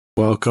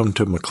welcome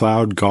to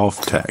McLeod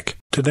Golf Tech.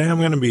 Today I'm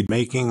going to be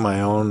making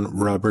my own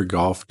rubber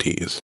golf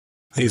tees.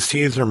 These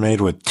tees are made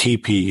with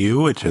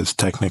TPU, which is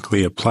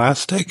technically a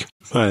plastic,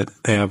 but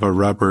they have a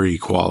rubbery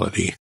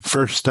quality.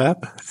 First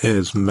step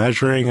is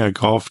measuring a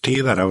golf tee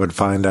that I would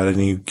find at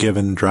any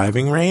given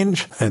driving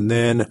range, and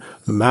then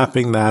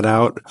mapping that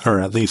out,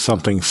 or at least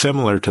something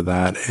similar to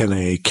that, in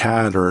a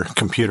CAD or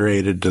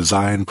computer-aided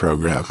design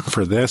program.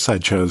 For this, I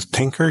chose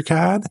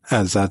Tinkercad,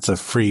 as that's a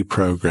free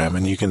program,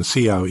 and you can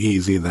see how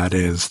easy that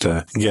is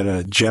to get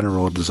a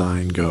general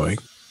design going.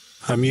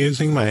 I'm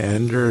using my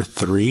Ender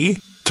 3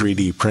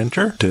 3D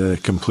printer to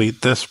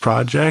complete this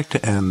project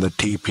and the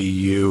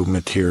TPU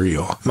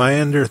material. My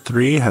Ender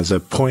 3 has a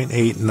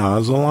 0.8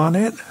 nozzle on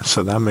it,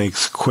 so that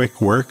makes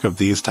quick work of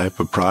these type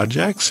of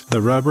projects.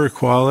 The rubber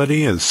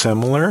quality is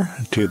similar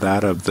to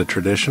that of the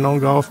traditional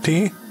golf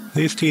tee.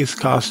 These tees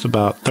cost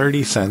about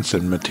 30 cents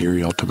in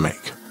material to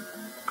make.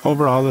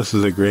 Overall, this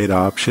is a great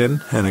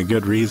option and a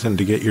good reason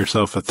to get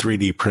yourself a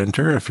 3D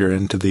printer if you're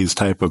into these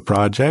type of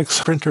projects.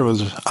 The printer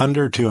was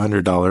under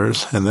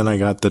 $200, and then I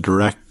got the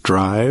direct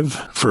drive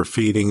for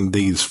feeding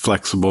these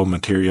flexible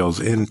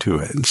materials into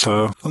it.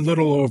 So a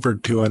little over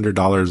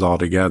 $200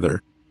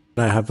 altogether.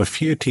 I have a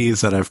few tees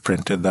that I've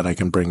printed that I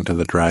can bring to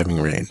the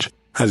driving range.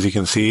 As you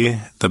can see,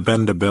 the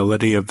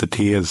bendability of the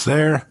tee is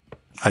there.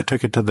 I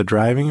took it to the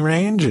driving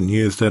range and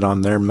used it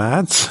on their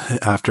mats.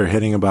 After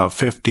hitting about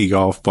 50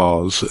 golf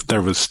balls,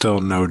 there was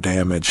still no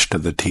damage to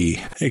the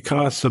tee. It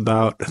costs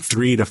about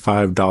 $3 to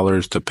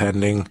 $5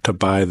 depending to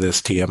buy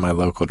this tee at my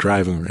local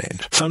driving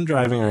range. Some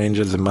driving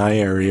ranges in my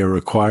area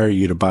require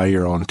you to buy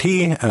your own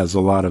tee, as a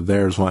lot of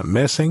theirs went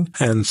missing,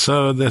 and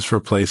so this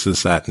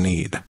replaces that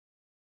need.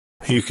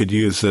 You could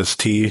use this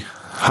tee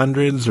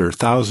hundreds or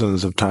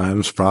thousands of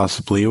times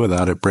possibly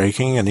without it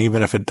breaking, and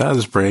even if it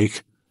does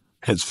break,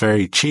 it's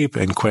very cheap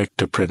and quick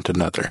to print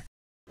another.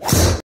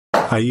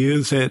 I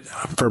use it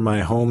for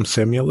my home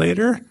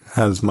simulator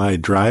as my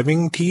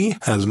driving tee,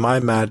 as my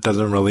mat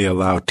doesn't really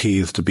allow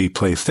tees to be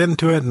placed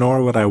into it,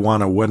 nor would I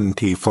want a wooden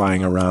tee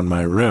flying around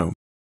my room.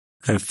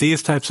 If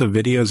these types of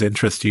videos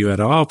interest you at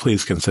all,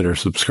 please consider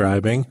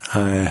subscribing.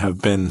 I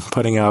have been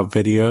putting out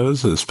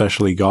videos,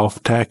 especially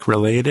golf tech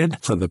related,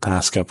 for the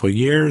past couple of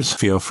years.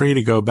 Feel free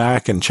to go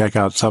back and check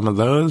out some of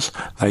those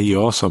that you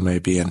also may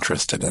be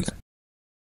interested in.